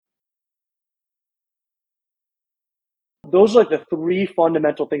those are like the three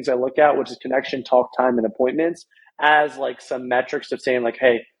fundamental things I look at, which is connection, talk time, and appointments, as like some metrics of saying like,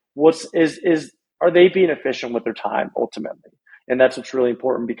 hey, are they being efficient with their time ultimately? And that's what's really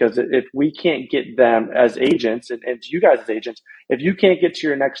important, because if we can't get them as agents and you guys as agents, if you can't get to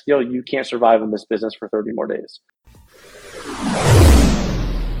your next deal, you can't survive in this business for 30 more days.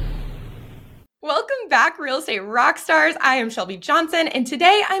 Welcome back, Real Estate Rockstars. I am Shelby Johnson, and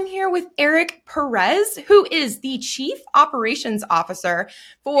today I'm here with Eric Perez, who is the Chief Operations Officer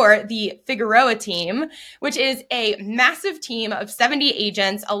for the Figueroa team, which is a massive team of 70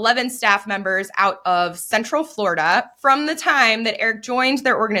 agents, 11 staff members out of Central Florida. From the time that Eric joined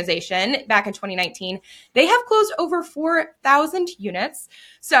their organization back in 2019, they have closed over 4,000 units.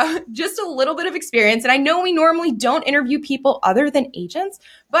 So just a little bit of experience. And I know we normally don't interview people other than agents,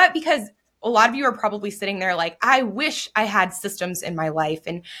 but because a lot of you are probably sitting there like, I wish I had systems in my life,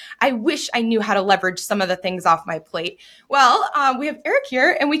 and I wish I knew how to leverage some of the things off my plate. Well, we have Eric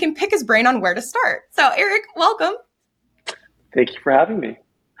here, and we can pick his brain on where to start. So Eric, welcome. Thank you for having me.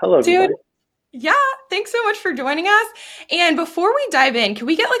 Hello, everybody. Dude, yeah, thanks so much for joining us. And before we dive in, can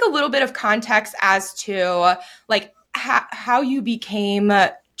we get like a little bit of context as to like how you became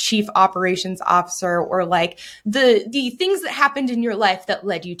Chief Operations Officer, or like the things that happened in your life that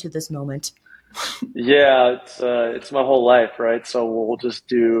led you to this moment? Yeah, it's my whole life, right? So we'll just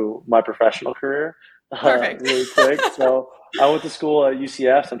do my professional career Perfect. really quick. So I went to school at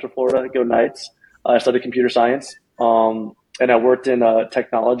UCF, Central Florida, go Knights. I studied computer science, and I worked in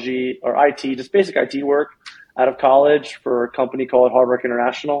technology or IT, just basic IT work out of college for a company called Hard Rock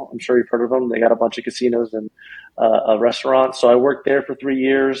International. I'm sure you've heard of them. They got a bunch of casinos and a restaurant. So I worked there for 3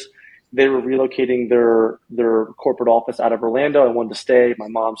 years. They were relocating their corporate office out of Orlando. I wanted to stay. My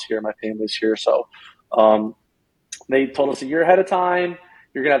mom's here. My family's here. So they told us a year ahead of time,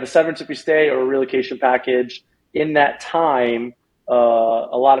 you're going to have a severance if you stay or a relocation package. In that time, a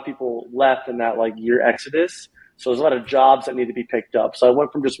lot of people left in that like year exodus. So there's a lot of jobs that need to be picked up. So I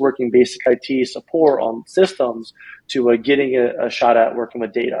went from just working basic IT support on systems to getting a shot at working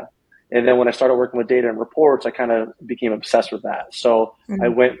with data. And then when I started working with data and reports, I kind of became obsessed with that. So I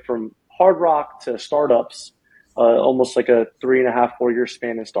went from Hard Rock to startups, almost like a 3.5, 4 year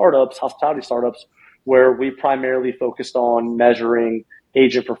span in startups, hospitality startups, where we primarily focused on measuring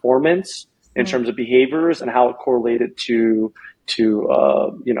agent performance in terms of behaviors and how it correlated to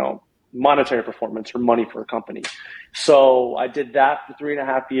monetary performance or money for a company. So I did that for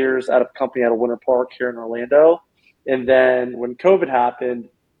 3.5 years at a company out of Winter Park here in Orlando. And then when COVID happened,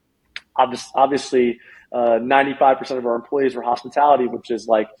 obviously 95% of our employees were hospitality, which is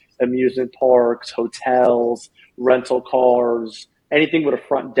like amusement parks, hotels, rental cars, anything with a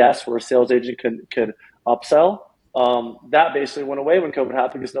front desk where a sales agent could upsell. That basically went away when COVID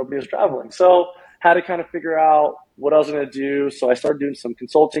happened because nobody was traveling. So had to kind of figure out what I was going to do. So I started doing some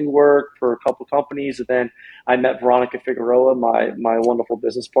consulting work for a couple companies. And then I met Veronica Figueroa, my wonderful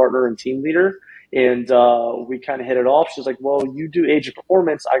business partner and team leader. And we kind of hit it off. She's like, well, you do agent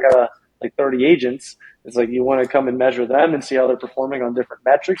performance. I got like 30 agents. It's like, you want to come and measure them and see how they're performing on different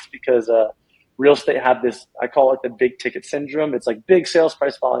metrics, because real estate have this, I call it the big ticket syndrome. It's like big sales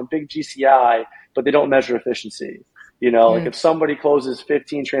price volume, big GCI, but they don't measure efficiency. Like if somebody closes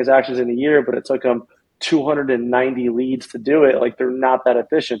 15 transactions in a year, but it took them 290 leads to do it, like they're not that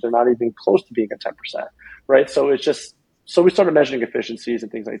efficient. They're not even close to being at 10%, right? So it's just, so we started measuring efficiencies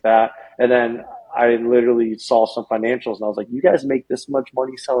and things like that. And then I literally saw some financials and I was like, you guys make this much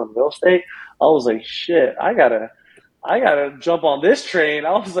money selling real estate? I was like, shit, I gotta jump on this train.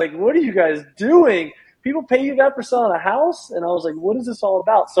 I was like, what are you guys doing? People pay you that for selling a house? And I was like, what is this all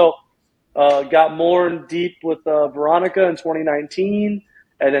about? So got more in deep with Veronica in 2019.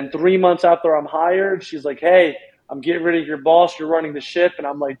 And then 3 months after I'm hired, she's like, hey, I'm getting rid of your boss. You're running the ship. And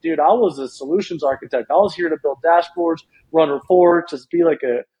I'm like, dude, I was a solutions architect. I was here to build dashboards, run reports, just be like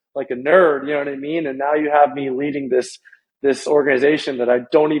a nerd, you know what I mean? And now you have me leading this organization that I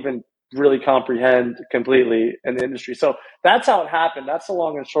don't even really comprehend completely in the industry. So that's how it happened. That's the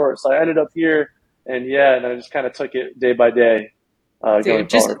long and short. So I ended up here, and and I just kind of took it day by day going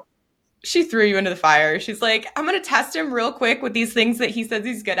forward. She threw you into the fire. She's like, I'm going to test him real quick with these things that he says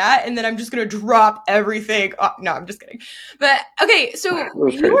he's good at, and then I'm just going to drop everything. Oh, no, I'm just kidding. But okay, so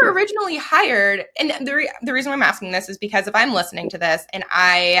you were originally hired, and the reason why I'm asking this is because if I'm listening to this and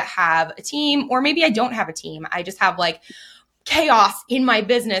I have a team, or maybe I don't have a team, I just have like chaos in my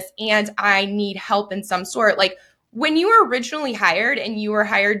business and I need help in some sort, like when you were originally hired and you were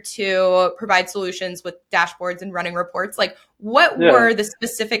hired to provide solutions with dashboards and running reports, like what were the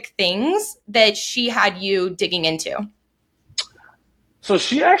specific things that she had you digging into? So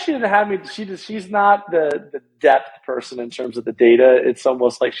she actually didn't have me. She's not the depth person in terms of the data. It's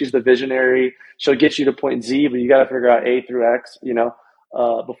almost like she's the visionary. She'll get you to point Z, but you got to figure out A through X,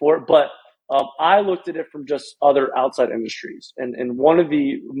 before. But I looked at it from just other outside industries, and one of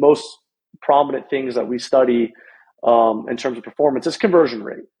the most prominent things that we study in terms of performance is conversion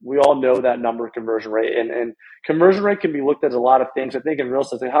rate. We all know that number, conversion rate, and conversion rate can be looked at as a lot of things. I think in real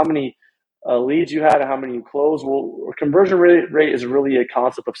estate, how many leads you had and how many you closed. Well, conversion rate is really a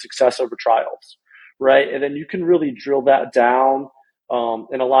concept of success over trials, right? And then you can really drill that down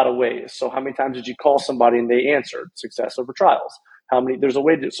in a lot of ways. So how many times did you call somebody and they answered? Success over trials. There's a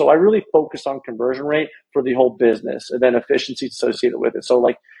way to, so I really focus on conversion rate for the whole business and then efficiency associated with it. So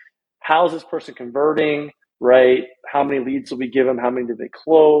like, how's this person converting, right? How many leads did we give them? How many did they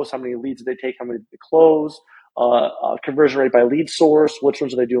close? How many leads did they take? How many did they close? Conversion rate by lead source, which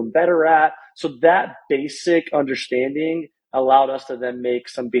ones are they doing better at? So that basic understanding allowed us to then make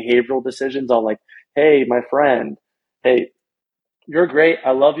some behavioral decisions on like, hey, my friend, hey, you're great.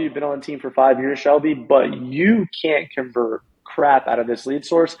 I love you. You've been on the team for 5 years, Shelby, but you can't convert crap out of this lead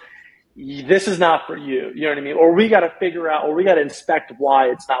source. This is not for you. You know what I mean? Or we got to figure out, or we got to inspect why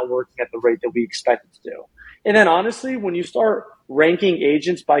it's not working at the rate that we expect it to do. And then honestly, when you start ranking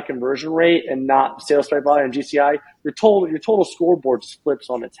agents by conversion rate and not sales by volume and GCI, your total scoreboard just flips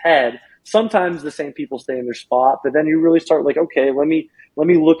on its head. Sometimes the same people stay in their spot, but then you really start like, okay, let me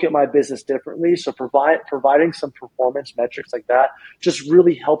look at my business differently. So providing some performance metrics like that just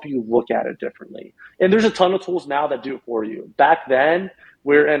really help you look at it differently. And there's a ton of tools now that do it for you. Back then,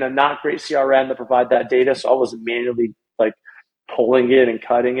 we're in a not great CRM to provide that data, so I was manually like pulling it and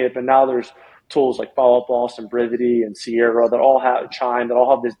cutting it. But now there's tools like Follow Up Boss and Brivity and Sierra that all have Chime that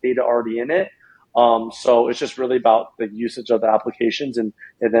all have this data already in it. So it's just really about the usage of the applications and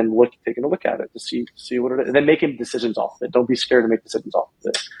then taking a look at it to see what it is, and then making decisions off of it. Don't be scared to make decisions off of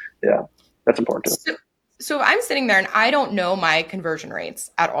it. Yeah, that's important too. So I'm sitting there and I don't know my conversion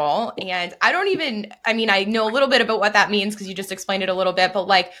rates at all. And I know a little bit about what that means because you just explained it a little bit, but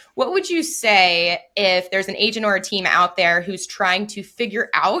like, what would you say if there's an agent or a team out there who's trying to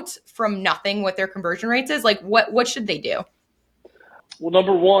figure out from nothing what their conversion rates is? Like, what should they do? Well,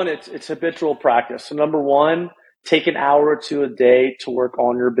 number one, it's habitual practice. So number one, take an hour or two a day to work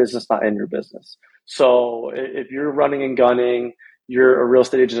on your business, not in your business. So if you're running and gunning, you're a real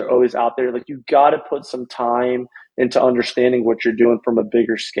estate agent are always out there. Like you got to put some time into understanding what you're doing from a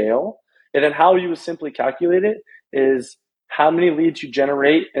bigger scale. And then how you would simply calculate it is how many leads you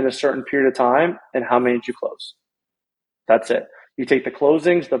generate in a certain period of time and how many did you close. That's it. You take the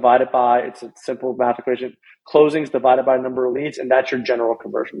closings divided by, it's a simple math equation, closings divided by number of leads, and that's your general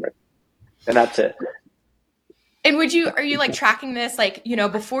conversion rate. And that's it. And are you like tracking this, like,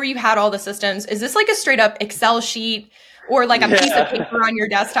 before you had all the systems, is this like a straight up Excel sheet or like a piece of paper on your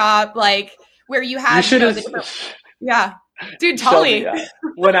desktop, like where you had, yeah, dude, tell me.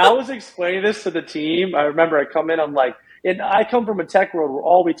 When I was explaining this to the team, I remember I come in, I'm like, and I come from a tech world where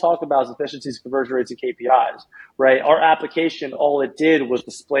all we talk about is efficiencies, conversion rates, and KPIs, right? Our application, all it did was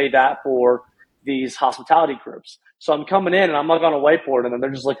display that for these hospitality groups. So I'm coming in and I'm like on a whiteboard and then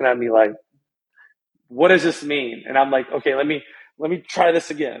they're just looking at me like, what does this mean? And I'm like, okay, let me try this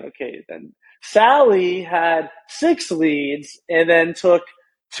again. Okay, then Sally had 6 leads and then took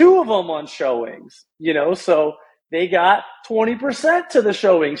 2 of them on showings, so they got 20% to the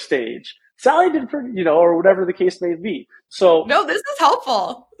showing stage. Sally did pretty, or whatever the case may be. So no, this is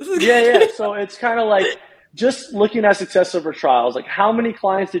helpful. Yeah. So it's kind of like just looking at success over trials. Like how many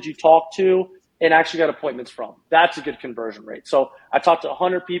clients did you talk to and actually got appointments from? That's a good conversion rate. So I talked to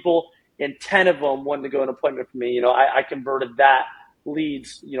 100 people and 10 of them wanted to go an appointment for me. I converted that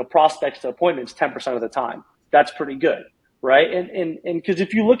leads, prospects to appointments 10% of the time. That's pretty good, right? And because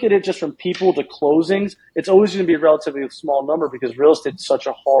if you look at it just from people to closings, it's always going to be a relatively small number because real estate is such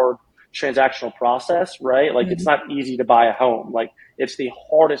a hard transactional process, right? Like It's not easy to buy a home. Like it's the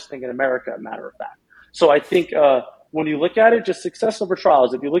hardest thing in America, matter of fact. So I think when you look at it, just success over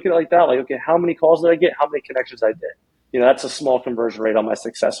trials. If you look at it like that, like, okay, how many calls did I get? How many connections I did? That's a small conversion rate on my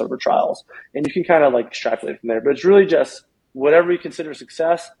success over trials. And you can kind of like extrapolate from there. But it's really just whatever you consider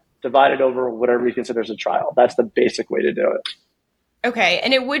success, divided over whatever you consider as a trial. That's the basic way to do it. Okay.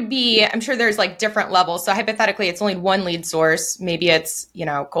 And it would be, I'm sure there's like different levels. So hypothetically, it's only one lead source. Maybe it's,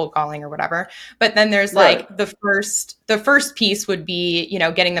 cold calling or whatever. But then there's like the first piece would be,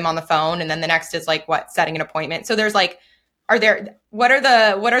 getting them on the phone. And then the next is like setting an appointment. So there's like, what are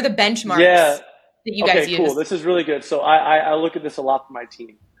the benchmarks that you guys use? Cool. This is really good. So I look at this a lot for my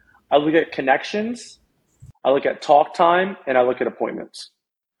team. I look at connections, I look at talk time, and I look at appointments,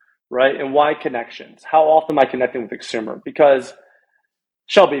 right? And why connections? How often am I connecting with the consumer? Because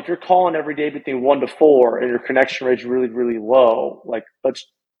Shelby, if you're calling every day between 1 to 4 and your connection rate's really, really low, like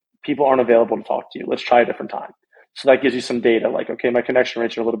people aren't available to talk to you. Let's try a different time. So that gives you some data like, okay, my connection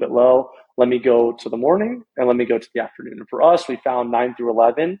rates are a little bit low. Let me go to the morning and let me go to the afternoon. And for us, we found 9 through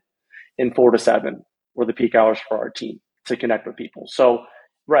 11 and 4 to 7 were the peak hours for our team to connect with people. So,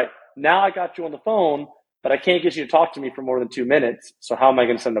 right now I got you on the phone, but I can't get you to talk to me for more than 2 minutes. So how am I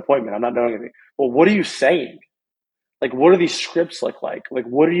going to set an appointment? I'm not doing anything. Well, what are you saying? Like, what do these scripts look like? Like,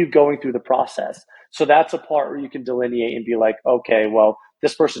 what are you going through the process? So that's a part where you can delineate and be like, okay, well,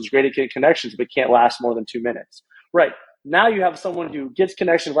 this person's great at getting connections, but can't last more than 2 minutes. Right. Now you have someone who gets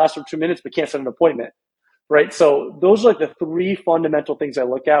connections, lasts for 2 minutes, but can't set an appointment. Right. So those are like the three fundamental things I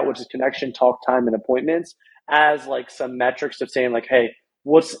look at, which is connection, talk time, and appointments, as like some metrics of saying like, hey,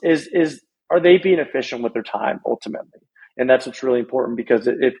 are they being efficient with their time ultimately? And that's what's really important, because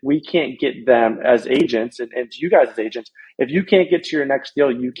if we can't get them as agents and you guys as agents, if you can't get to your next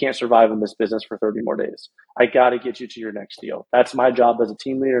deal, you can't survive in this business for 30 more days. I got to get you to your next deal. That's my job as a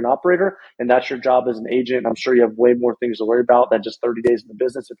team leader and operator. And that's your job as an agent. I'm sure you have way more things to worry about than just 30 days in the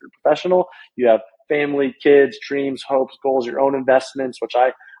business. If you're a professional, you have family, kids, dreams, hopes, goals, your own investments, which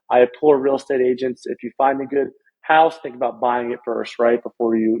I implore real estate agents, if you find a good house, think about buying it first, right?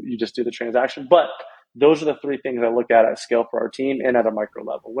 Before you just do the transaction. But those are the three things I look at scale for our team and at a micro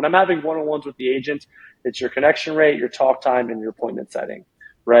level. When I'm having one-on-ones with the agent, it's your connection rate, your talk time, and your appointment setting,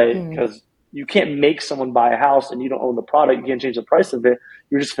 right? Because you can't make someone buy a house and you don't own the product. You can't change the price of it.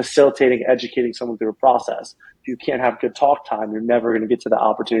 You're just facilitating, educating someone through a process. If you can't have good talk time, you're never going to get to the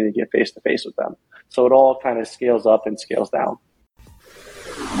opportunity to get face-to-face with them. So it all kind of scales up and scales down.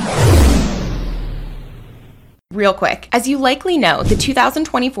 Real quick, as you likely know, the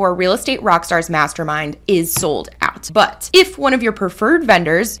 2024 Real Estate Rockstars Mastermind is sold out. But if one of your preferred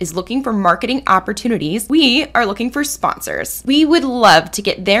vendors is looking for marketing opportunities, we are looking for sponsors. We would love to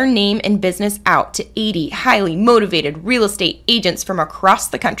get their name and business out to 80 highly motivated real estate agents from across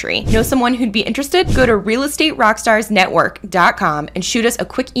the country. Know someone who'd be interested? Go to realestaterockstarsnetwork.com and shoot us a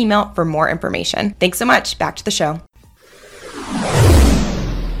quick email for more information. Thanks so much. Back to the show.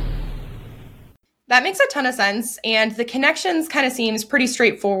 That makes a ton of sense. And the connections kind of seems pretty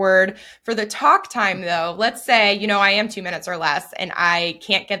straightforward. For the talk time, though, let's say, I am 2 minutes or less and I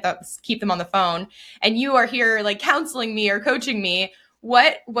can't keep them on the phone, and you are here like counseling me or coaching me.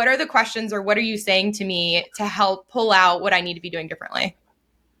 What are the questions, or what are you saying to me to help pull out what I need to be doing differently?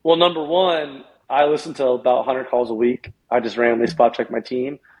 Well, number one, I listen to about 100 calls a week. I just randomly spot check my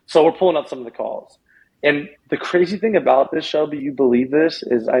team. So we're pulling up some of the calls. And the crazy thing about this, Shelby, you believe this,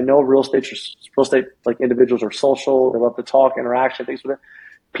 is I know real estate like individuals are social. They love to talk, interaction, things like that.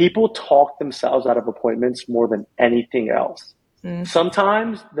 People talk themselves out of appointments more than anything else.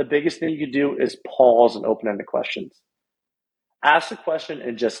 Sometimes the biggest thing you can do is pause and open-ended questions. Ask a question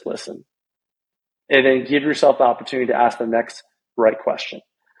and just listen. And then give yourself the opportunity to ask the next right question.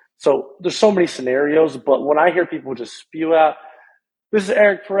 So there's so many scenarios, but when I hear people just spew out, this is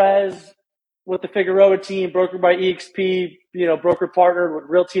Eric Perez with the Figueroa team, brokered by EXP, broker partnered with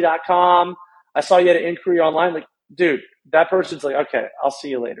Realty.com. I saw you had an inquiry online. Like, dude, that person's like, okay, I'll see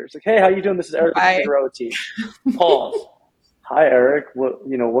you later. It's like, hey, how you doing? This is Eric with the Figueroa team. Pause. Hi, Eric.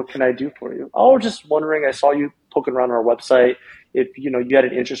 What can I do for you? Oh, just wondering. I saw you poking around our website. If you had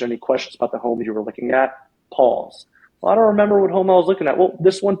an interest or any questions about the home you were looking at, pause. Well, I don't remember what home I was looking at. Well,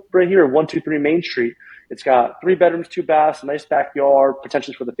 this one right here, 123 Main Street. It's got 3 bedrooms, 2 baths, nice backyard,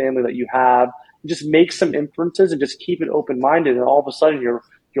 potentially for the family that you have. You just make some inferences and just keep it open-minded, and all of a sudden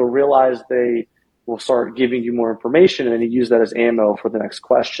you'll realize they will start giving you more information, and then you use that as ammo for the next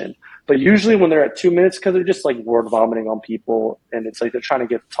question. But usually when they're at 2 minutes, because they're just like word vomiting on people, and it's like they're trying to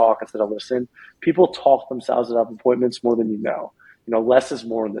get to talk instead of listen, people talk themselves out of appointments more than you know. Less is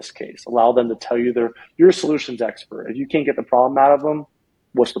more in this case. Allow them to tell you you're a solutions expert. If you can't get the problem out of them,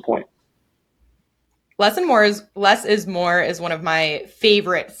 what's the point? Less is more is one of my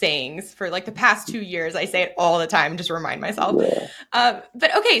favorite sayings for like the past 2 years. I say it all the time just to remind myself. Yeah.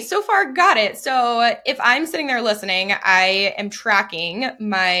 But okay, so far got it. So if I'm sitting there listening, I am tracking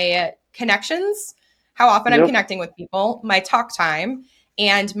my connections, how often I'm connecting with people, my talk time,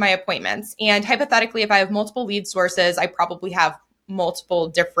 and my appointments. And hypothetically, if I have multiple lead sources, I probably have multiple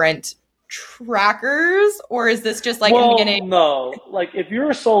different trackers, or is this just like in the beginning? No, like if you're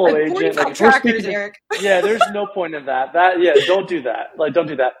a solo agent, like trackers, Eric. Yeah, there's no point in that. Don't do that. Don't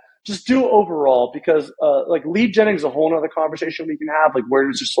do that. Just do overall, because like lead genning is a whole nother conversation we can have. Like, where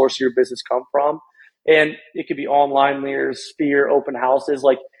does the source of your business come from? And it could be online leaders, Sphere, open houses.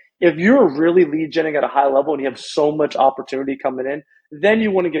 Like, if you're really lead genning at a high level and you have so much opportunity coming in, then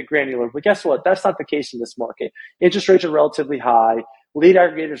you want to get granular. But guess what? That's not the case in this market. Interest rates are relatively high. lead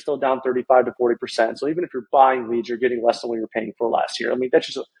aggregator is still down 35 to 40%. So even if you're buying leads, you're getting less than what you're paying for last year. I mean, that's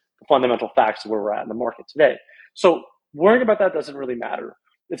just the fundamental facts of where we're at in the market today. So worrying about that doesn't really matter.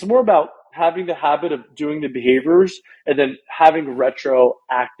 It's more about having the habit of doing the behaviors and then having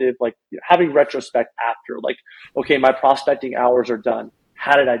retroactive, like having retrospect after, like, okay, my prospecting hours are done.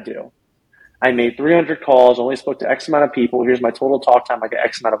 How did I do? I made 300 calls, only spoke to X amount of people. Here's my total talk time. I got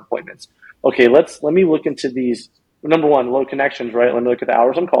X amount of appointments. Okay, let me look into these. Number one, low connections, right? Let me look at the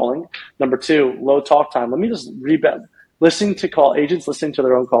hours I'm calling. Number two, low talk time. Let me just listening to call agents, listening to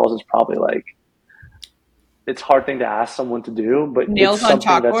their own calls is probably like, it's a hard thing to ask someone to do, but it's Nails on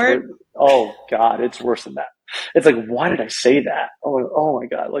something that's, chalkboard. oh God, it's worse than that. It's like, why did I say that? Oh my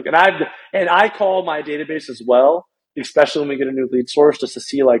God. Like, and I call my database as well, especially when we get a new lead source, just to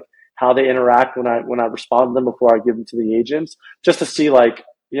see like how they interact when I respond to them before I give them to the agents, just to see like,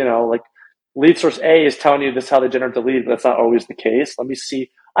 like lead source A is telling you this is how they generate the lead, but that's not always the case. Let me see.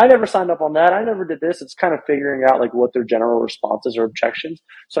 I never signed up on that. I never did this. It's kind of figuring out like what their general responses or objections.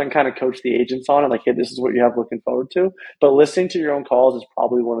 So I can kind of coach the agents on it. Like, hey, this is what you have looking forward to. But listening to your own calls is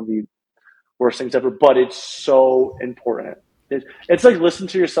probably one of the worst things ever, but it's so important. It's like listen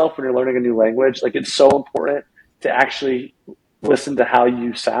to yourself when you're learning a new language. Like, it's so important to actually listen to how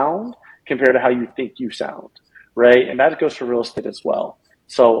you sound compared to how you think you sound, right? And that goes for real estate as well.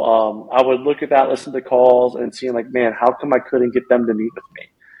 So I would look at that, listen to calls, and seeing like, man, how come I couldn't get them to meet with me?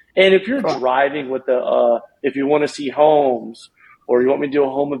 And if you're driving with if you want to see homes or you want me to do a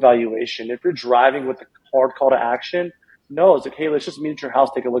home evaluation, if you're driving with the hard call to action, no, it's like, hey, let's just meet at your house,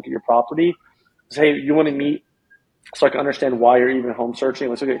 take a look at your property. Say, you want to meet so I can understand why you're even home searching.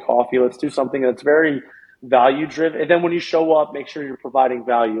 Let's go get coffee. Let's do something that's very value driven. And then when you show up, make sure you're providing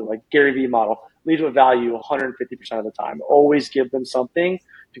value, like Gary Vee model, lead with value 150% of the time. Always give them something,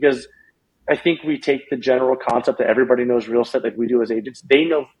 because I think we take the general concept that everybody knows real estate like we do as agents. They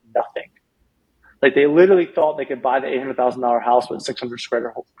know nothing. Like, they literally thought they could buy the $800,000 house with 600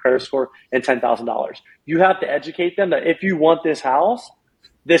 credit score and $10,000. You have to educate them that if you want this house,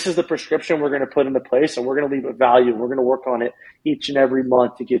 this is the prescription we're going to put into place, and we're going to leave it value. We're going to work on it each and every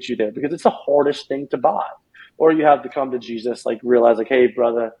month to get you there, because it's the hardest thing to buy. Or you have to come to Jesus, like realize like, hey,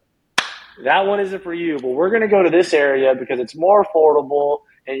 brother, that one isn't for you, but we're going to go to this area because it's more affordable,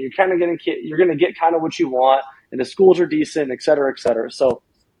 and you're going to get kind of what you want, and the schools are decent, et cetera, et cetera. So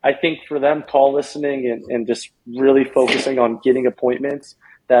I think for them, call listening and just really focusing on getting appointments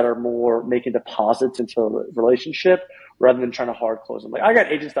that are more making deposits into a relationship rather than trying to hard close them. Like, I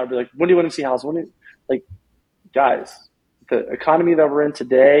got agents that would be like, when do you want to see a house? Like, guys, the economy that we're in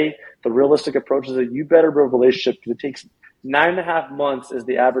today, the realistic approach is that you better build a relationship, because it takes 9.5 months is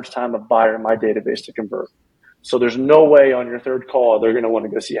the average time a buyer in my database to convert. So there's no way on your third call they're going to want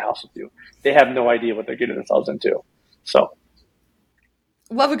to go see a house with you. They have no idea what they're getting themselves into. So.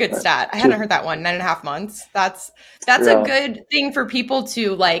 Love a good stat. I hadn't heard that one. 9.5 months. That's a good thing for people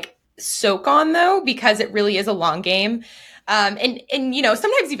to like soak on, though, because it really is a long game. And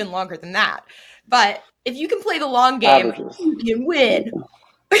sometimes even longer than that. But if you can play the long game, Averages. you can win.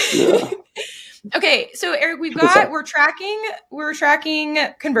 Yeah. Okay, so Eric, we're tracking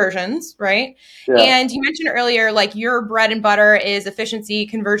conversions, right? Yeah. And you mentioned earlier, like, your bread and butter is efficiency,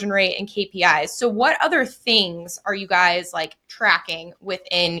 conversion rate, and KPIs. So what other things are you guys like tracking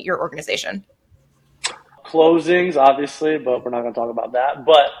within your organization? Closings, obviously, but we're not going to talk about that.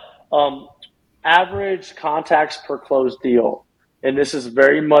 But average contacts per closed deal, and this is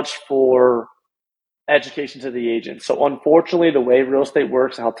very much for education to the agent. So unfortunately, the way real estate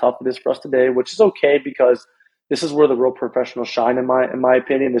works and how tough it is for us today, which is okay, because this is where the real professionals shine, in my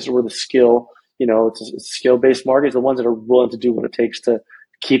opinion. This is where the skill, it's a skill-based market, is the ones that are willing to do what it takes to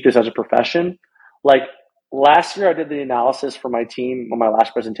keep this as a profession. Like, last year, I did the analysis for my team on my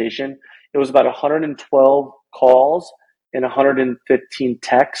last presentation. It was about 112 calls and 115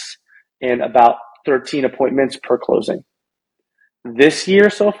 texts and about 13 appointments per closing. This year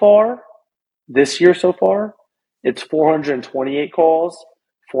so far, it's 428 calls,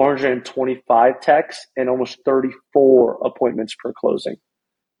 425 texts, and almost 34 appointments per closing.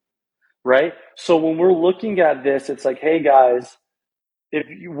 Right? So when we're looking at this, it's like, hey guys,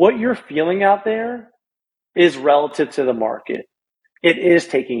 what you're feeling out there is relative to the market. It is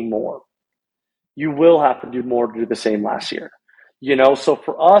taking more. You will have to do more to do the same last year. So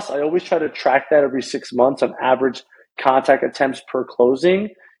for us, I always try to track that every 6 months on average contact attempts per closing,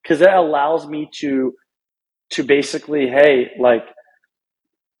 because that allows me to basically, hey, like,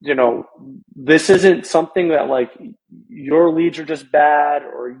 this isn't something that like your leads are just bad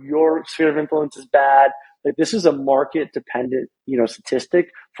or your sphere of influence is bad. Like, this is a market dependent,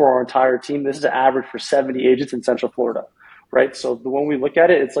 statistic for our entire team. This is an average for 70 agents in Central Florida, right? So when we look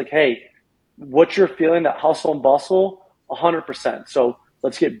at it, it's like, hey, what you're feeling, that hustle and bustle, 100%. So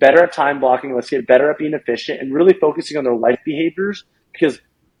let's get better at time blocking. Let's get better at being efficient and really focusing on their life behaviors, because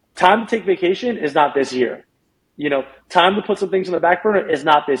time to take vacation is not this year. Time to put some things on the back burner is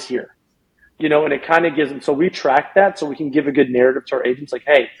not this year. And it kind of gives them, so we track that so we can give a good narrative to our agents like,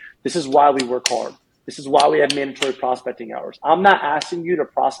 hey, this is why we work hard. This is why we have mandatory prospecting hours. I'm not asking you to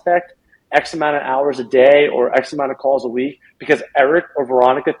prospect X amount of hours a day or X amount of calls a week because Eric or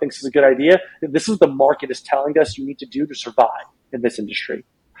Veronica thinks it's a good idea. This is the market is telling us you need to do to survive in this industry.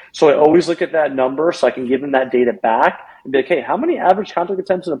 So I always look at that number so I can give them that data back and be like, hey, how many average contract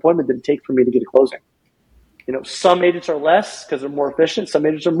attempts and appointment did it take for me to get a closing? Some agents are less because they're more efficient. Some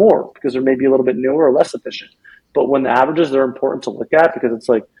agents are more because they're maybe a little bit newer or less efficient. But when the averages, they're important to look at because it's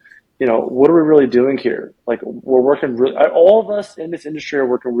like, what are we really doing here? Like we're working all of us in this industry are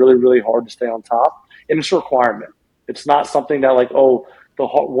working really, really hard to stay on top. And it's a requirement. It's not something that like, oh, the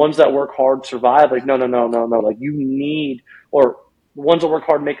ones that work hard survive. Like, no. Like you need, or the ones that work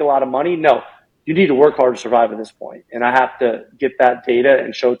hard make a lot of money. No, you need to work hard to survive at this point. And I have to get that data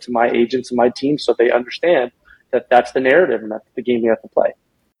and show it to my agents and my team so they understand that that's the narrative and that's the game we have to play.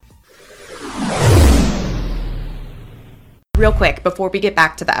 Real quick, before we get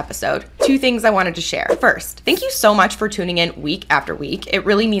back to the episode, 2 things I wanted to share. First, thank you so much for tuning in week after week. It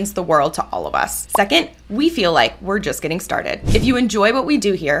really means the world to all of us. Second, we feel like we're just getting started. If you enjoy what we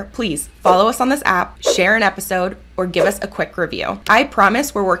do here, please follow us on this app, share an episode, or give us a quick review. I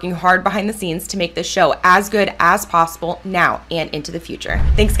promise we're working hard behind the scenes to make this show as good as possible now and into the future.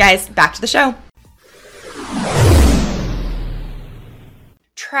 Thanks, guys. Back to the show.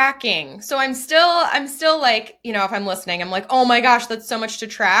 Tracking. So I'm still like, if I'm listening, I'm like, oh my gosh, that's so much to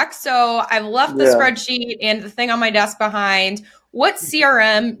track. So I've left the spreadsheet and the thing on my desk behind. What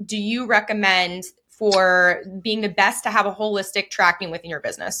CRM do you recommend for being the best to have a holistic tracking within your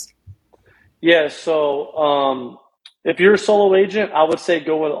business? Yeah. So, if you're a solo agent, I would say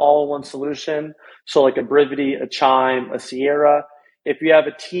go with all-in-one solution. So like a Brivity, a Chime, a Sierra. If you have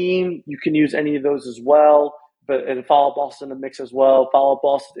a team, you can use any of those as well. And Follow Up Boss in the mix as well. Follow Up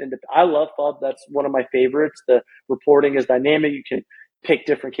Boss, I love FUB. That's one of my favorites. The reporting is dynamic. You can pick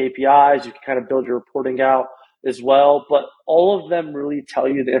different KPIs. You can kind of build your reporting out as well. But all of them really tell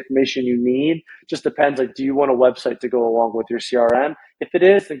you the information you need. Just depends. Like, do you want a website to go along with your CRM? If it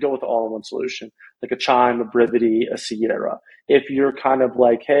is, then go with the all-in-one solution, like a Chime, a Brivity, a Sierra. If you're kind of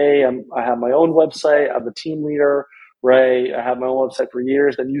like, hey, I have my own website. I'm a team leader. Right, I have my own website for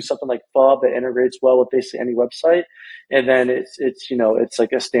years. Then use something like FUB that integrates well with basically any website, and then it's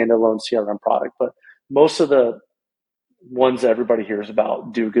like a standalone CRM product. But most of the ones that everybody hears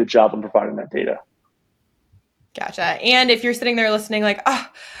about do a good job in providing that data. Gotcha. And if you're sitting there listening, like,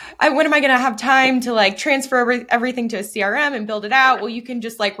 when am I going to have time to like transfer everything to a CRM and build it out? Well, you can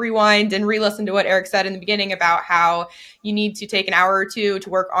just like rewind and re-listen to what Eric said in the beginning about how you need to take an hour or two to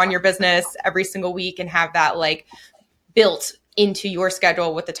work on your business every single week and have that like built into your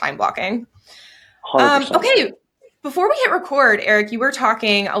schedule with the time blocking. Okay. Before we hit record, Eric, you were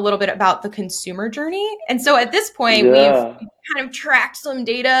talking a little bit about the consumer journey. And so at this point, we've kind of tracked some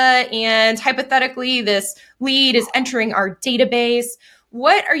data and hypothetically this lead is entering our database.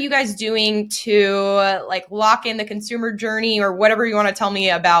 What are you guys doing to like lock in the consumer journey or whatever you want to tell me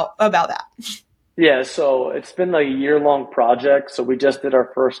about that? Yeah, so it's been like a year-long project. So we just did our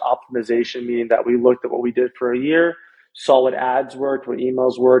first optimization, meaning that we looked at what we did for a year, saw what ads worked, what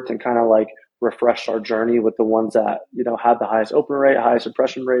emails worked, and kind of like refreshed our journey with the ones that, had the highest open rate, highest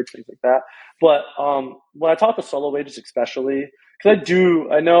impression rates, things like that. But when I talk to solo agents especially, because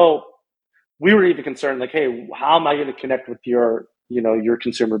I know we were even concerned like, hey, how am I going to connect with your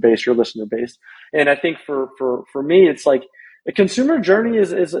consumer base, your listener base? And I think for me, it's like a consumer journey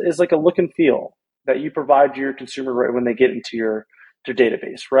is like a look and feel that you provide your consumer right when they get into your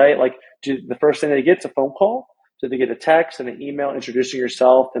database, right? Like the first thing they get is a phone call. Do they get a text and an email introducing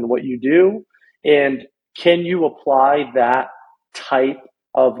yourself and what you do? And can you apply that type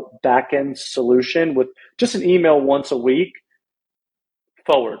of back-end solution with just an email once a week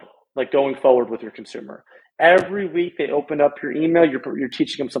going forward with your consumer? Every week they open up your email, you're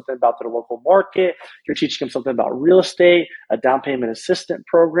teaching them something about their local market, you're teaching them something about real estate, a down payment assistant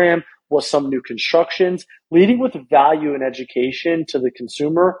program, with some new constructions. Leading with value and education to the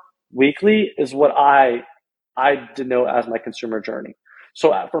consumer weekly is what I denote as my consumer journey.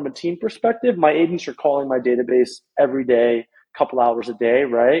 So from a team perspective, my agents are calling my database every day, a couple hours a day,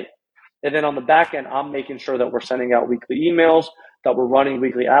 right? And then on the back end, I'm making sure that we're sending out weekly emails, that we're running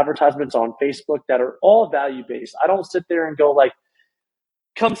weekly advertisements on Facebook that are all value-based. I don't sit there and go like,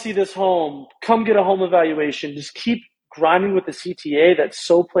 come see this home, come get a home evaluation. Just keep grinding with the CTA that's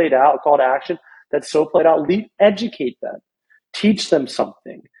so played out, call to action, that's so played out, educate them, teach them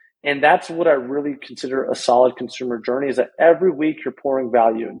something. And that's what I really consider a solid consumer journey, is that every week you're pouring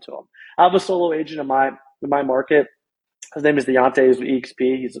value into them. I have a solo agent in my market. His name is Deontay. He's with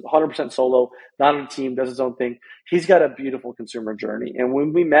EXP. He's 100% solo, not on a team, does his own thing. He's got a beautiful consumer journey. And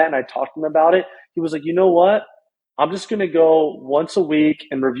when we met and I talked to him about it, he was like, you know what? I'm just going to go once a week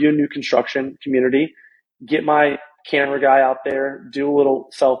and review a new construction community, get my camera guy out there, do a little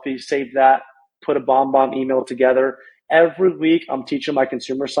selfie, save that, put a bomb email together. Every week, I'm teaching my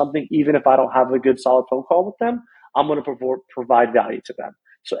consumers something. Even if I don't have a good, solid phone call with them, I'm going to provide value to them.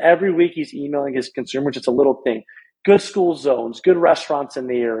 So every week, he's emailing his consumers. It's a little thing. Good school zones, good restaurants in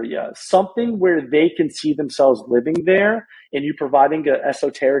the area, something where they can see themselves living there, and you providing an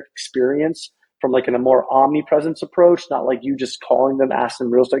esoteric experience from like in a more omnipresence approach, not like you just calling them, asking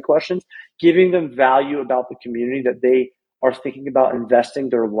them real estate questions, giving them value about the community that they are thinking about investing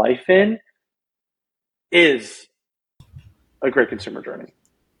their life in, is a great consumer journey.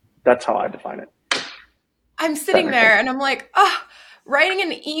 That's how I define it. I'm sitting there and I'm like, writing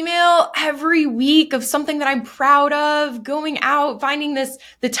an email every week of something that I'm proud of, going out, finding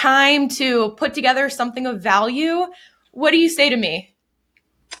the time to put together something of value. What do you say to me?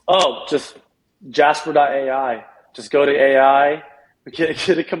 Oh, just Jasper.ai. Just go to AI,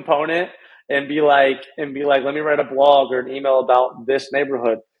 get a component, and be like, let me write a blog or an email about this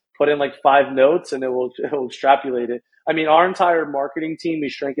neighborhood. Put in like 5 notes, and it will extrapolate it. I mean, our entire marketing team, we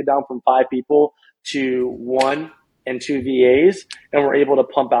shrank it down from 5 people to 1 and 2 VAs, and we're able to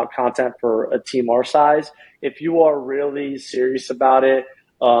pump out content for a team our size. If you are really serious about it,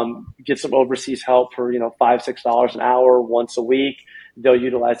 get some overseas help for, $5, $6 an hour once a week. They'll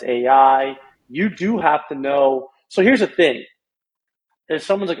utilize AI. You do have to know. So here's the thing. If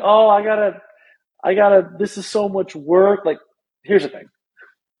someone's like, oh, I gotta, this is so much work. Like, here's the thing.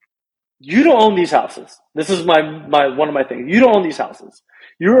 You don't own these houses. This is my one of my things. You don't own these houses.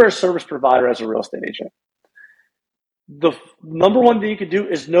 You're a service provider as a real estate agent. The number one thing you could do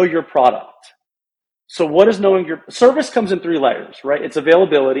is know your product. So what is knowing your service comes in 3 layers, right? It's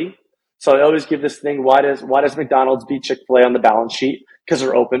availability. So I always give this thing, why does McDonald's beat Chick-fil-A on the balance sheet? Because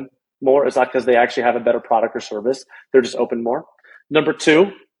they're open more. It's not because they actually have a better product or service. They're just open more. Number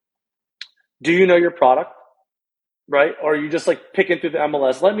 2, do you know your product, right? Or are you just like picking through the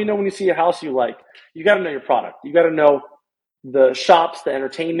MLS? Let me know when you see a house you like. You got to know your product. You got to know the shops, the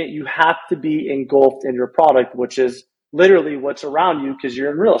entertainment. You have to be engulfed in your product, which is literally what's around you because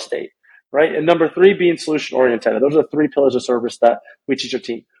you're in real estate, right? And number 3, being solution oriented. Those are the 3 pillars of service that we teach our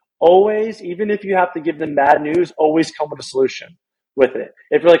team. Always, even if you have to give them bad news, always come with a solution with it.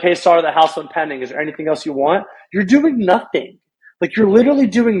 If you're like, hey, sorry, the house went pending. Is there anything else you want? You're doing nothing. Like, you're literally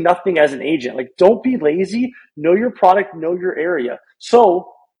doing nothing as an agent. Like, don't be lazy. Know your product, know your area.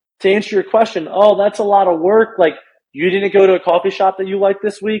 So to answer your question, oh, that's a lot of work. Like, you didn't go to a coffee shop that you liked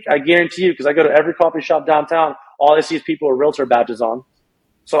this week? I guarantee you, because I go to every coffee shop downtown, all I see is people with realtor badges on.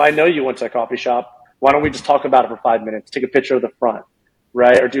 So I know you went to a coffee shop. Why don't we just talk about it for 5 minutes? Take a picture of the front,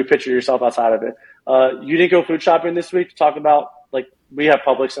 right? Or do a picture of yourself outside of it. You didn't go food shopping this week to talk about, like, we have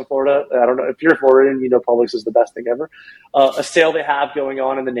Publix in Florida. I don't know if you're Floridian, Publix is the best thing ever. A sale they have going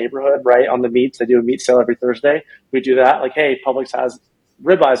on in the neighborhood, right? On the meats. They do a meat sale every Thursday. We do that. Like, hey, Publix has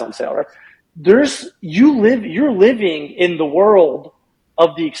ribeyes on sale, right? You're living in the world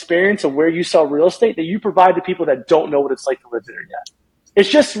of the experience of where you sell real estate that you provide to people that don't know what it's like to live there yet. It's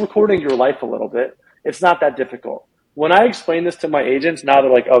just recording your life a little bit. It's not that difficult. When I explain this to my agents, now they're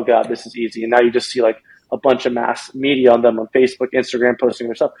like, oh God, this is easy. And now you just see like a bunch of mass media on them on Facebook, Instagram, posting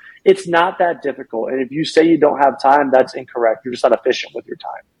their stuff. It's not that difficult. And if you say you don't have time, that's incorrect. You're just not efficient with your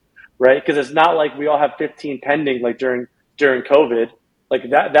time, right? Because it's not like we all have 15 pending like during COVID. Like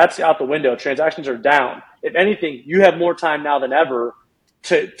that's out the window. Transactions are down. If anything, you have more time now than ever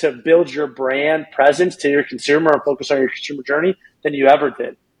to build your brand presence to your consumer and focus on your consumer journey than you ever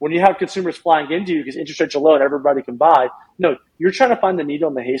did. When you have consumers flying into you because interest rates are low and everybody can buy, no, you're trying to find the needle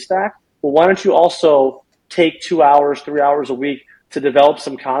in the haystack. Well, why don't you also take 2 hours, 3 hours a week to develop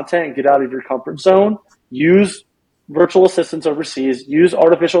some content and get out of your comfort zone? Use virtual assistants overseas, use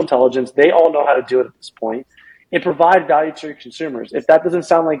artificial intelligence. They all know how to do it at this point, and provide value to your consumers. If that doesn't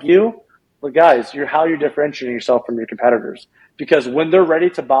sound like you, well, guys, how you're differentiating yourself from your competitors. Because when they're ready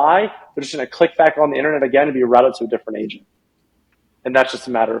to buy, they're just going to click back on the internet again and be routed to a different agent. And that's just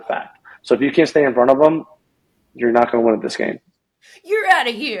a matter of fact. So if you can't stay in front of them, you're not going to win at this game. You're out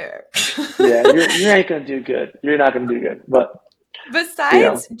of here. Yeah, you ain't going to do good. You're not going to do good. But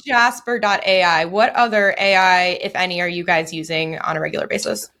besides Jasper.ai, what other AI, if any, are you guys using on a regular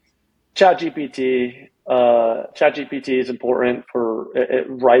basis? ChatGPT, ChatGPT is important it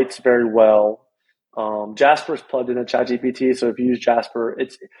writes very well. Jasper's plugged into ChatGPT, so if you use Jasper,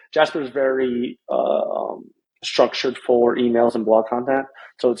 Jasper is very structured for emails and blog content,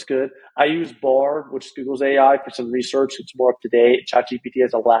 so it's good. I use Bard, which is Google's AI, for some research. It's more up to date. ChatGPT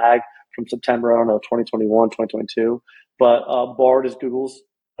has a lag from September, I don't know, 2021, 2022, but Bard is Google's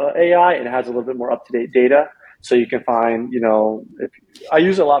AI and it has a little bit more up to date data, so you can find, if I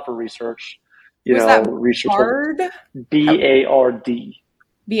use it a lot for research, Was that research like Bard? BARD.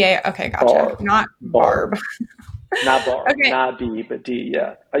 BA. Okay, gotcha. Bard. Not Bard. Barb. Not Barb. Okay. Not B, but D.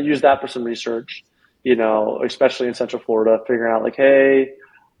 Yeah. I use that for some research, especially in Central Florida, figuring out like, hey,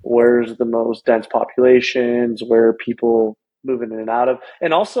 where's the most dense populations, where are people moving in and out of.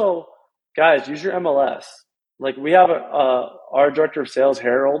 And also, guys, use your MLS. Like we have our director of sales,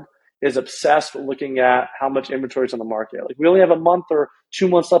 Harold, is obsessed with looking at how much inventory is on the market. Like we only have a month or 2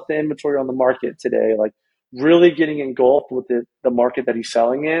 months left of inventory on the market today. Like really getting engulfed with the market that he's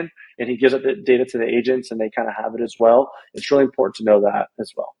selling in, and he gives up the data to the agents and they kind of have it as well. It's really important to know that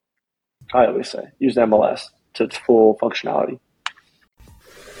as well. I always say use the MLS to its full functionality.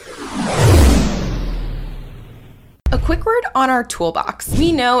 A quick word on our toolbox.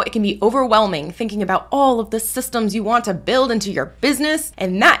 We know it can be overwhelming thinking about all of the systems you want to build into your business,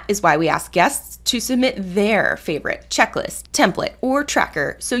 and that is why we ask guests to submit their favorite checklist, template, or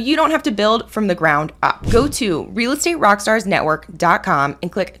tracker so you don't have to build from the ground up. Go to realestaterockstarsnetwork.com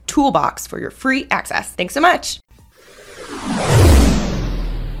and click Toolbox for your free access. Thanks so much.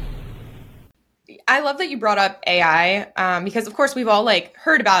 I love that you brought up AI because, of course, we've all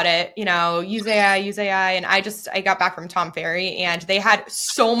heard about it. Use AI. And I got back from Tom Ferry, and they had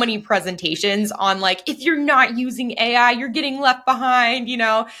so many presentations on if you're not using AI, you're getting left behind.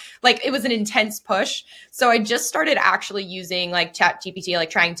 It was an intense push. So I just started actually using ChatGPT,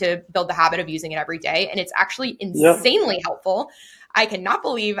 trying to build the habit of using it every day, and it's actually insanely helpful. I cannot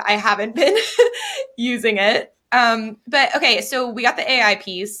believe I haven't been using it. But okay, so we got the AI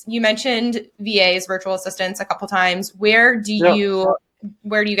piece. You mentioned VAs, virtual assistants, a couple times. Where do you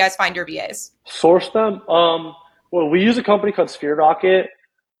guys find your VAs? Source them. Well, we use a company called Sphere Rocket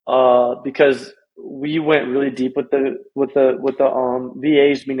because we went really deep with the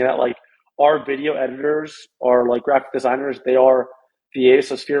VAs, meaning that our video editors are graphic designers. They are VAs,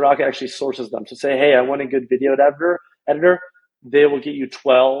 so Sphere Rocket actually sources them. So say, hey, I want a good video editor. They will get you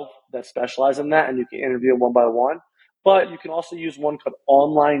 12 that specialize in that, and you can interview them one by one. But you can also use one called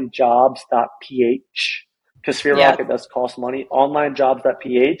onlinejobs.ph because Sphere Rocket does cost money.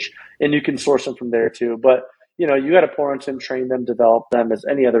 Onlinejobs.ph, and you can source them from there too. But you got to pour into them, train them, develop them as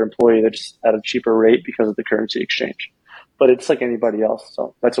any other employee. They're just at a cheaper rate because of the currency exchange. But it's like anybody else,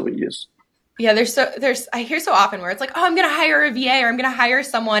 so that's what we use. Yeah, I hear so often where it's like, oh, I'm going to hire a VA or I'm going to hire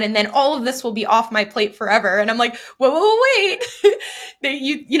someone and then all of this will be off my plate forever. And I'm like, whoa, wait.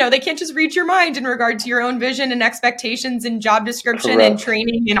 They can't just read your mind in regard to your own vision and expectations and job description and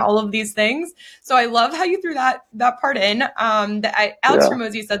training and all of these things. So I love how you threw that part in. Alex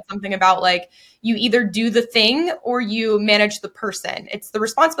Ramosi said something about you either do the thing or you manage the person. It's the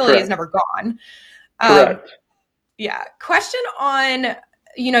responsibility is never gone. Correct. Yeah. Question on,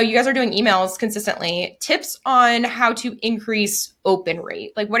 you guys are doing emails consistently. Tips on how to increase open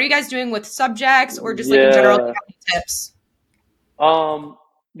rate. What are you guys doing with subjects or just in general tips?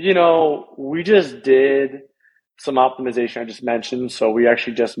 We just did some optimization I just mentioned. So we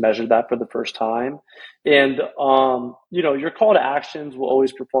actually just measured that for the first time. And, your call to actions will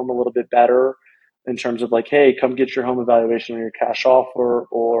always perform a little bit better in terms of hey, come get your home evaluation on your cash offer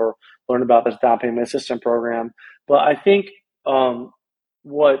or learn about this down payment assistance program. But I think,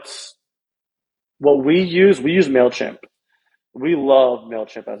 what we use MailChimp. We love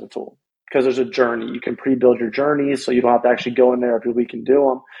MailChimp as a tool because there's a journey. You can pre-build your journeys so you don't have to actually go in there every week and do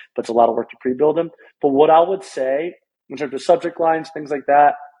them, but it's a lot of work to pre-build them. But what I would say in terms of subject lines, things like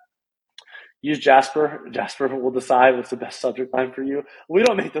that, use Jasper. Jasper will decide what's the best subject line for you. We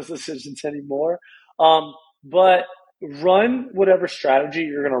don't make those decisions anymore. But run whatever strategy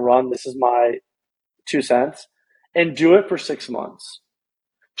you're going to run. This is my 2 cents, and do it for 6 months.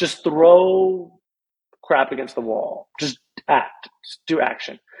 Just throw crap against the wall. Just act. Just do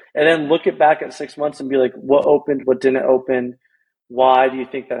action. And then look it back at 6 months and be like, what opened? What didn't open? Why do you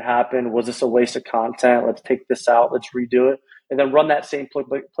think that happened? Was this a waste of content? Let's take this out. Let's redo it. And then run that same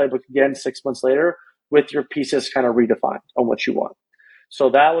playbook again 6 months later with your pieces kind of redefined on what you want.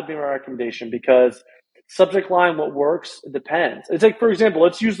 So that would be my recommendation because subject line, what works, it depends. It's for example,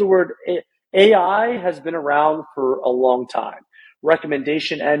 let's use the word AI has been around for a long time.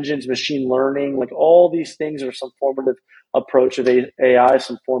 recommendation engines, machine learning, like all these things are some formative approach of AI,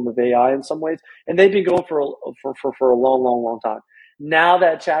 some form of AI in some ways. And they've been going for a long, long, long time. Now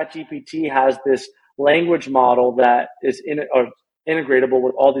that ChatGPT has this language model that is integratable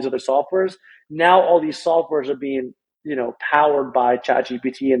with all these other softwares, now all these softwares are being, powered by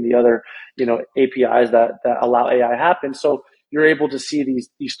ChatGPT and the other, APIs that allow AI happen. So you're able to see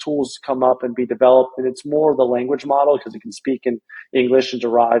these tools come up and be developed, and it's more of the language model because it can speak in English and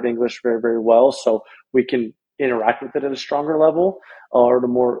derive English very, very well. So we can interact with it at a stronger level or at a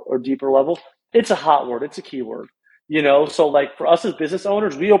more or deeper level. It's a hot word. It's a keyword. So like for us as business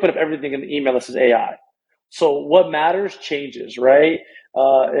owners, we open up everything in the email that says AI. So what matters changes, right?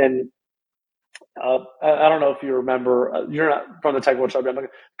 And I don't know if you remember, you're not from the technical side, but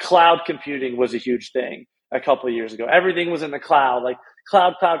cloud computing was a huge thing a couple of years ago. Everything was in the cloud, like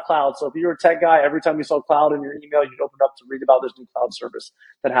cloud, cloud, cloud. So if you were a tech guy, every time you saw cloud in your email, you'd open up to read about this new cloud service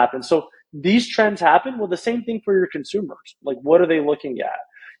that happened. So these trends happen. Well, the same thing for your consumers. Like, what are they looking at?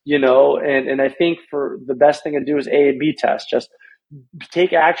 And I think for the best thing to do is A and B test. Just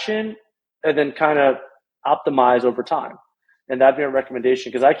take action and then kind of optimize over time. And that'd be a recommendation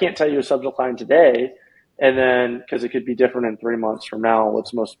because I can't tell you a subject line today, and then because it could be different in 3 months from now.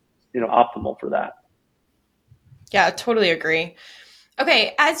 What's most optimal for that? Yeah, totally agree.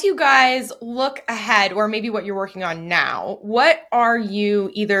 Okay, as you guys look ahead, or maybe what you're working on now, what are you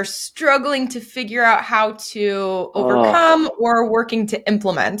either struggling to figure out how to overcome or working to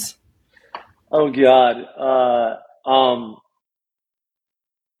implement? Oh God.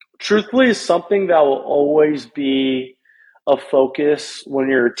 Truthfully, is something that will always be a focus when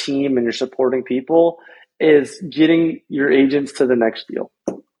you're a team and you're supporting people is getting your agents to the next deal.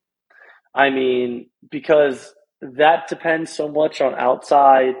 I mean, because that depends so much on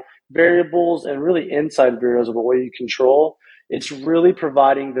outside variables and really inside variables of what you control. It's really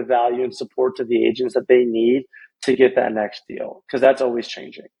providing the value and support to the agents that they need to get that next deal because that's always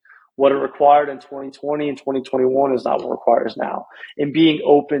changing. What it required in 2020 and 2021 is not what it requires now. And being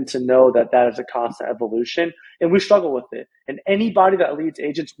open to know that that is a constant evolution. And we struggle with it. And anybody that leads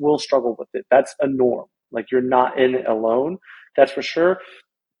agents will struggle with it. That's a norm. Like you're not in it alone. That's for sure.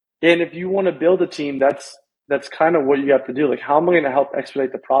 And if you want to build a team, that's kind of what you have to do. Like, how am I going to help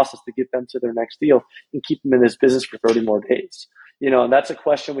expedite the process to get them to their next deal and keep them in this business for 30 more days? And that's a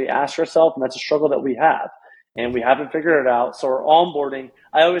question we ask ourselves, and that's a struggle that we have. And we haven't figured it out. So our onboarding,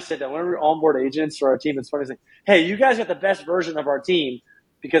 I always say that whenever we onboard agents for our team, it's funny. It's like, hey, you guys got the best version of our team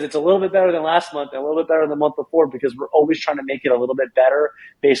because it's a little bit better than last month and a little bit better than the month before because we're always trying to make it a little bit better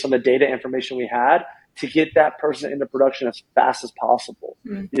based on the data information we had to get that person into production as fast as possible.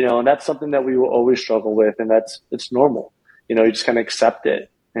 And that's something that we will always struggle with, and it's normal. You just kind of accept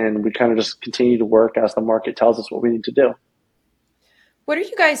it, and we kind of just continue to work as the market tells us what we need to do. What are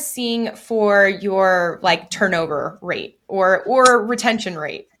you guys seeing for your like turnover rate or retention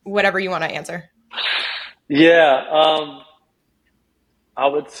rate, whatever you want to answer? Yeah, I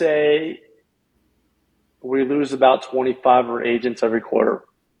would say we lose about 25 of our agents every quarter,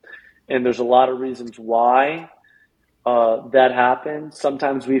 and there's a lot of reasons why that happened.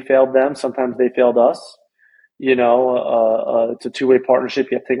 Sometimes we failed them, sometimes they failed us. It's a two-way partnership.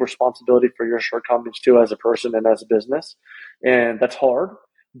 You have to take responsibility for your shortcomings too, as a person and as a business, and that's hard.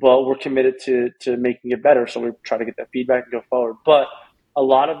 But we're committed to making it better. So we try to get that feedback and go forward. But a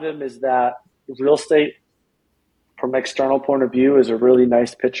lot of them is that real estate, from an external point of view, is a really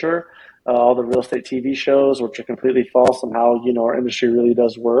nice picture. All the real estate TV shows, which are completely false on how our industry really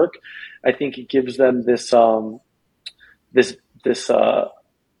does work. I think it gives them this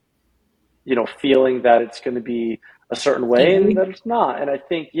feeling that it's going to be a certain way and that it's not. And I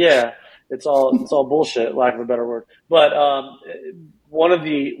think, yeah, it's all bullshit, lack of a better word. But one of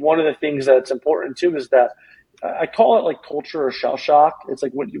the things that's important too is that I call it like culture or shell shock. It's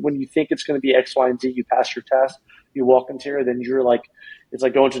like when you think it's going to be X, Y, and Z, you pass your test, you walk into here, then you're like, it's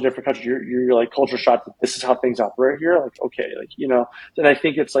like going to a different country. You're like culture shock. This is how things operate here. Like, okay, then I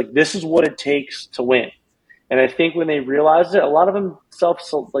think it's like, this is what it takes to win. And I think when they realize it, a lot of them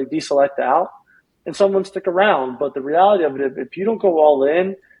deselect out and someone stick around. But the reality of it, if you don't go all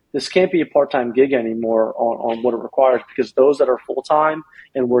in, this can't be a part-time gig anymore on what it requires, because those that are full-time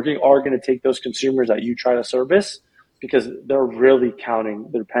and working are going to take those consumers that you try to service because they're really counting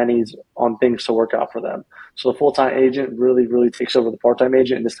their pennies on things to work out for them. So the full-time agent really, really takes over the part-time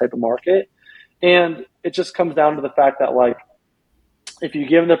agent in this type of market. And it just comes down to the fact that, like, if you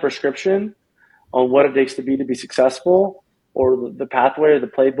give them the prescription on what it takes to be successful, or the pathway or the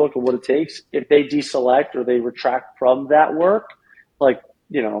playbook of what it takes, if they deselect or they retract from that work, like,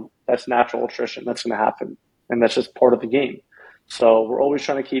 that's natural attrition. That's going to happen. And that's just part of the game. So we're always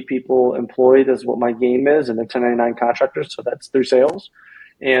trying to keep people employed is what my game is, and they're 1099 contractors. So that's through sales.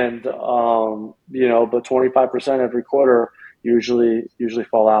 And, but 25% every quarter usually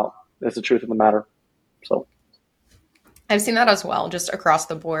fall out. That's the truth of the matter. So. I've seen that as well, just across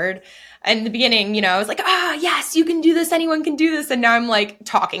the board. In the beginning, I was like, yes, you can do this. Anyone can do this. And now I'm like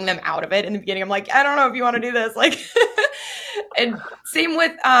talking them out of it. In the beginning, I'm like, I don't know if you want to do this. Like, and same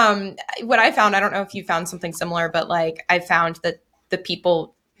with what I found. I don't know if you found something similar, but like I found that the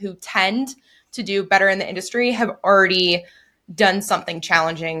people who tend to do better in the industry have already done something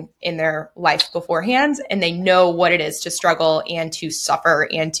challenging in their life beforehand, and they know what it is to struggle and to suffer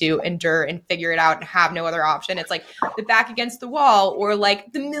and to endure and figure it out and have no other option. It's like the back against the wall, or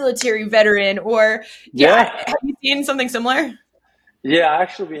like the military veteran, or Yeah. have you seen something similar? Yeah,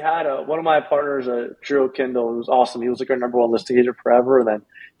 actually, we had one of my partners, Drew Kindle, who was awesome. He was like our number one listing agent forever. And then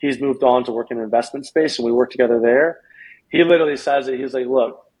he's moved on to work in the investment space, and we worked together there. He literally says it. He was like,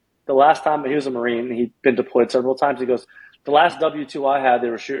 look, the last time he was a Marine, he'd been deployed several times. He goes, the last W-2 I had, they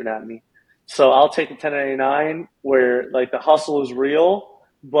were shooting at me. So I'll take the 1099 where like the hustle is real,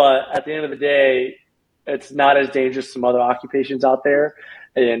 but at the end of the day, it's not as dangerous as some other occupations out there,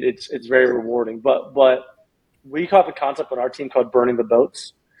 and it's very rewarding. But we have a concept on our team called burning the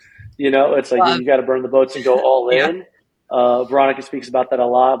boats. It's like you got to burn the boats and go all Yeah. in. Veronica speaks about that a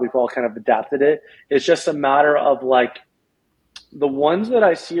lot. We've all kind of adapted it. It's just a matter of like the ones that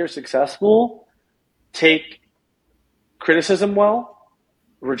I see are successful take criticism well,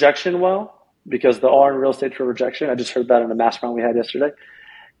 rejection well, because the R in real estate for rejection. I just heard that in a mastermind we had yesterday.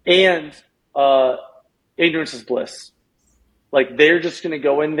 And ignorance is bliss. Like they're just going to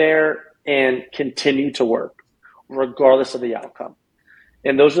go in there and continue to work regardless of the outcome.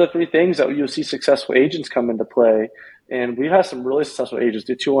 And those are the three things that you'll see successful agents come into play. And we've had some really successful agents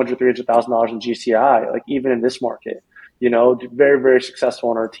do $200,000, $300,000 in GCI, like even in this market, very, very successful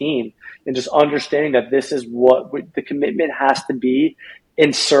on our team. And just understanding that this is what the commitment has to be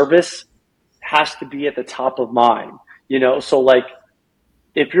in service, has to be at the top of mind, So like,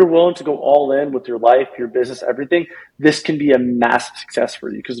 if you're willing to go all in with your life, your business, everything, this can be a massive success for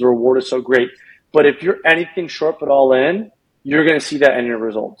you because the reward is so great. But if you're anything short but all in, you're going to see that in your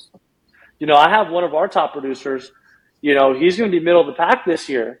results. I have one of our top producers, he's going to be middle of the pack this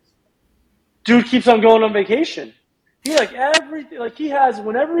year. Dude keeps on going on vacation. He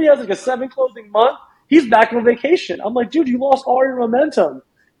whenever he has like a 7 closing month, he's back on vacation. I'm like, dude, you lost all your momentum.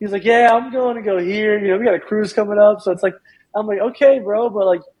 He's like, yeah, I'm going to go here. We got a cruise coming up. So it's like, I'm like, okay, bro. But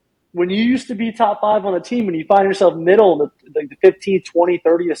like when you used to be top 5 on the team and you find yourself middle in the 15th, 20th,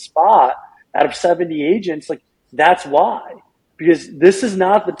 30th spot out of 70 agents, like that's why. Because this is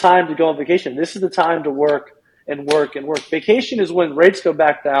not the time to go on vacation. This is the time to work and work and work. Vacation is when rates go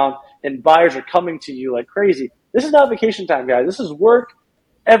back down and buyers are coming to you like crazy. This is not vacation time, guys. This is work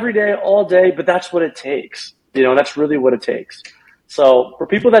every day, all day, but that's what it takes. That's really what it takes. So for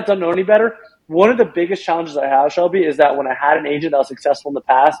people that don't know any better, one of the biggest challenges I have, Shelby, is that when I had an agent that was successful in the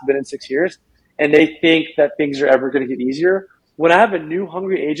past, been in 6 years, and they think that things are ever going to get easier, when I have a new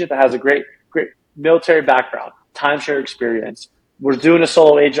hungry agent that has a great military background, timeshare experience, was doing a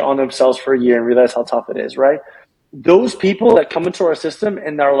solo agent on themselves for a year and realize how tough it is, right? Those people that come into our system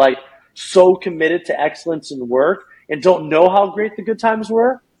and they're like so committed to excellence in work and don't know how great the good times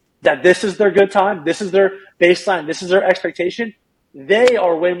were, that this is their good time, this is their baseline, this is their expectation, they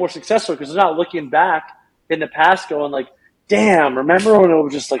are way more successful because they're not looking back in the past going like, damn, remember when it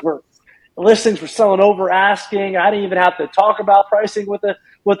was just like listings were selling over asking. I didn't even have to talk about pricing with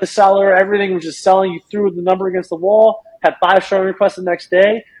the seller. Everything was just selling. You threw the number against the wall, had 5 showing requests the next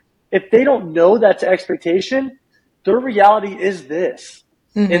day. If they don't know that's expectation, their reality is this.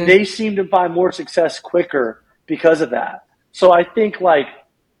 Mm-hmm. And they seem to find more success quicker because of that. So I think like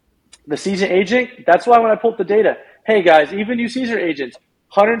the seasoned agent, that's why when I pulled the data, hey guys, even you seasoned agents,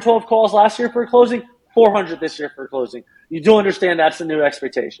 112 calls last year for a closing, 400 this year for a closing. You do understand that's the new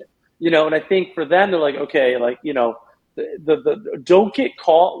expectation. And I think for them, they're like, okay, like, don't get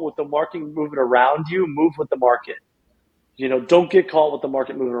caught with the market moving around you, move with the market. Don't get caught with the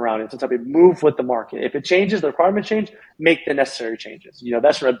market moving around. It's sometimes move with the market. If it changes, the requirements change, make the necessary changes.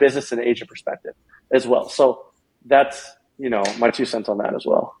 That's from a business and agent perspective as well. So that's, my 2 cents on that as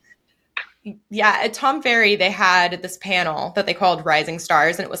well. Yeah, at Tom Ferry, they had this panel that they called Rising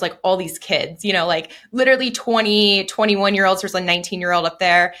Stars, and it was like all these kids, like literally 20, 21-year-olds. There's a 19-year-old up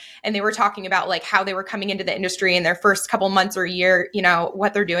there, and they were talking about like how they were coming into the industry in their first couple months or a year,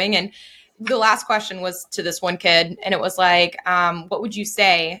 what they're doing. And the last question was to this one kid, and it was like, what would you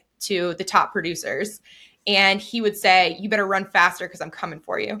say to the top producers? And he would say, you better run faster because I'm coming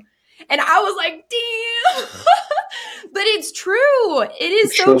for you. And I was like, damn. But it's true. It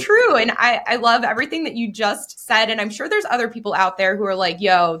is so Sure. true. And I love everything that you just said. And I'm sure there's other people out there who are like,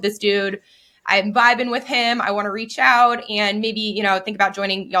 yo, this dude, I'm vibing with him. I want to reach out and maybe, think about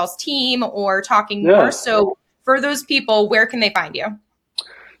joining y'all's team or talking Yeah. more. So for those people, where can they find you?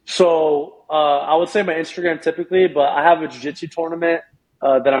 So I would say my Instagram typically, but I have a jiu-jitsu tournament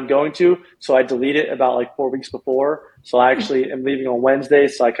that I'm going to. So I delete it about like 4 weeks before. So I actually am leaving on Wednesday.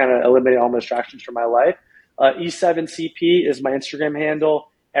 So I kind of eliminate all my distractions from my life. E7CP is my Instagram handle.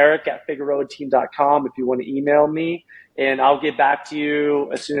 Eric@FigueroaTeam.com if you want to email me. And I'll get back to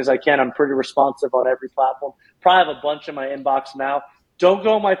you as soon as I can. I'm pretty responsive on every platform. Probably have a bunch in my inbox now. Don't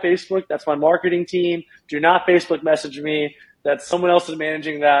go on my Facebook. That's my marketing team. Do not Facebook message me. That's someone else is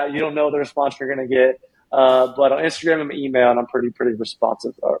managing that. You don't know the response you're going to get. But on Instagram and email, and I'm pretty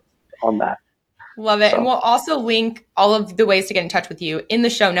responsive on that. Love it. So. And we'll also link all of the ways to get in touch with you in the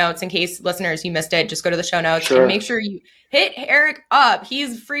show notes in case listeners, you missed it. Just go to the show notes and make sure you hit Eric up.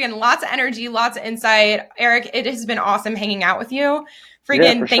 He's freaking lots of energy, lots of insight. Eric, it has been awesome hanging out with you.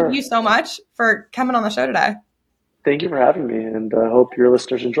 Thank you so much for coming on the show today. Thank you for having me, and I hope your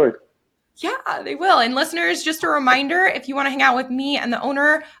listeners enjoyed. Yeah, they will. And listeners, just a reminder, if you want to hang out with me and the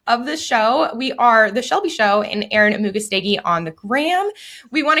owner of the show, we are The Shelby Show and Aaron Mugastegi on the gram.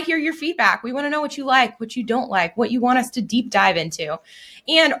 We want to hear your feedback. We want to know what you like, what you don't like, what you want us to deep dive into.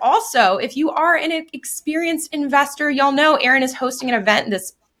 And also, if you are an experienced investor, y'all know Aaron is hosting an event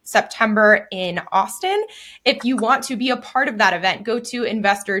this September in Austin. If you want to be a part of that event, go to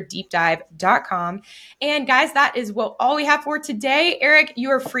investordeepdive.com. And guys, that is all we have for today. Eric, you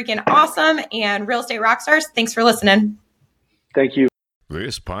are freaking awesome. And Real Estate Rockstars, thanks for listening. Thank you.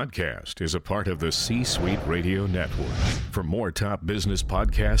 This podcast is a part of the C-Suite Radio Network. For more top business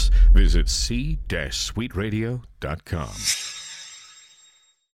podcasts, visit c-suiteradio.com.